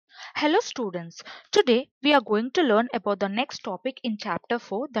Hello students, today we are going to learn about the next topic in chapter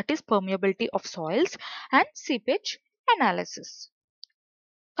 4, that is permeability of soils and seepage analysis.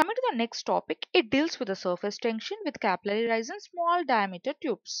 Coming to the next topic, it deals with the surface tension with capillary rise and small diameter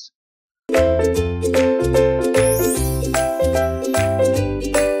tubes.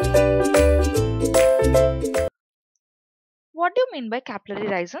 What do you mean by capillary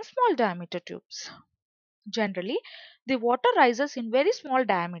rise and small diameter tubes? Generally, the water rises in very small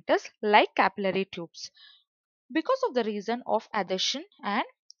diameters like capillary tubes because of the reason of adhesion and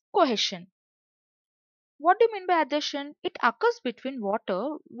cohesion. What do you mean by adhesion? It occurs between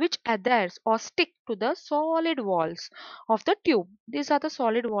water which adheres or stick to the solid walls of the tube. These are the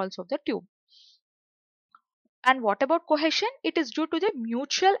solid walls of the tube. And what about cohesion? It is due to the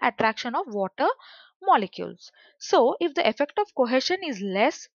mutual attraction of water molecules. So, if the effect of cohesion is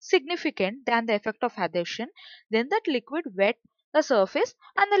less significant than the effect of adhesion, then that liquid wet the surface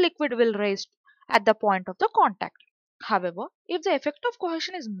and the liquid will rise at the point of the contact. However, if the effect of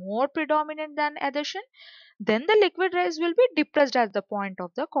cohesion is more predominant than adhesion, then the liquid rise will be depressed at the point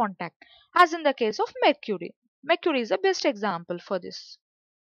of the contact, as in the case of mercury. Mercury is the best example for this.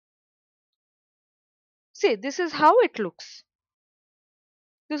 See, this is how it looks.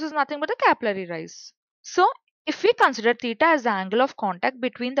 This is nothing but a capillary rise. So, if we consider theta as the angle of contact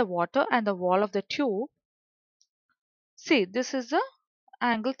between the water and the wall of the tube, see, this is the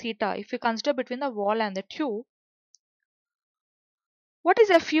angle theta. If we consider between the wall and the tube, what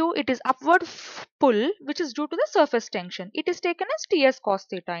is Fu? It is upward pull, which is due to the surface tension. It is taken as Ts cos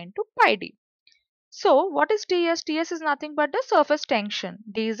theta into pi d. So, what is Ts? Ts is nothing but the surface tension.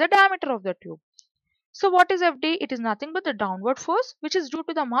 D is the diameter of the tube. So, what is Fd? It is nothing but the downward force, which is due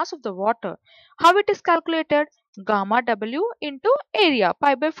to the mass of the water. How it is calculated? Gamma W into area,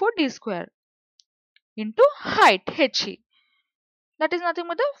 pi by 4 d square, into height, He. That is nothing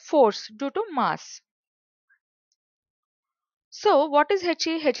but the force due to mass. So, what is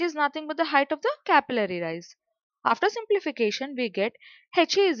He? He is nothing but the height of the capillary rise. After simplification, we get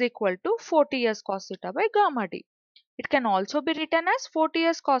He is equal to 40s cos theta by gamma d. It can also be written as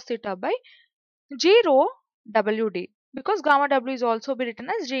 40s cos theta by G rho WD, because gamma W is also be written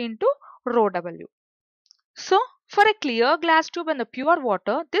as G into rho W. So, for a clear glass tube and the pure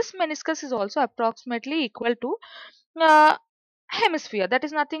water, this meniscus is also approximately equal to hemisphere. That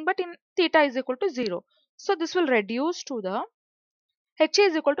is nothing but in theta is equal to 0. So, this will reduce to the He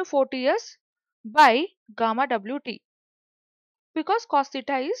is equal to 40s by gamma WT, because cos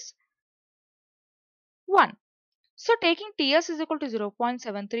theta is 1. So, taking Ts is equal to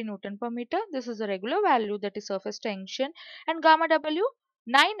 0.73 Newton per meter. This is a regular value, that is surface tension, and gamma W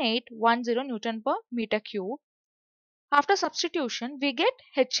 9810 Newton per meter cube. After substitution, we get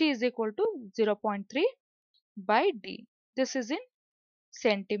He is equal to 0.3 by D. This is in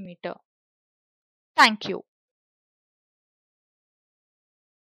centimeter. Thank you.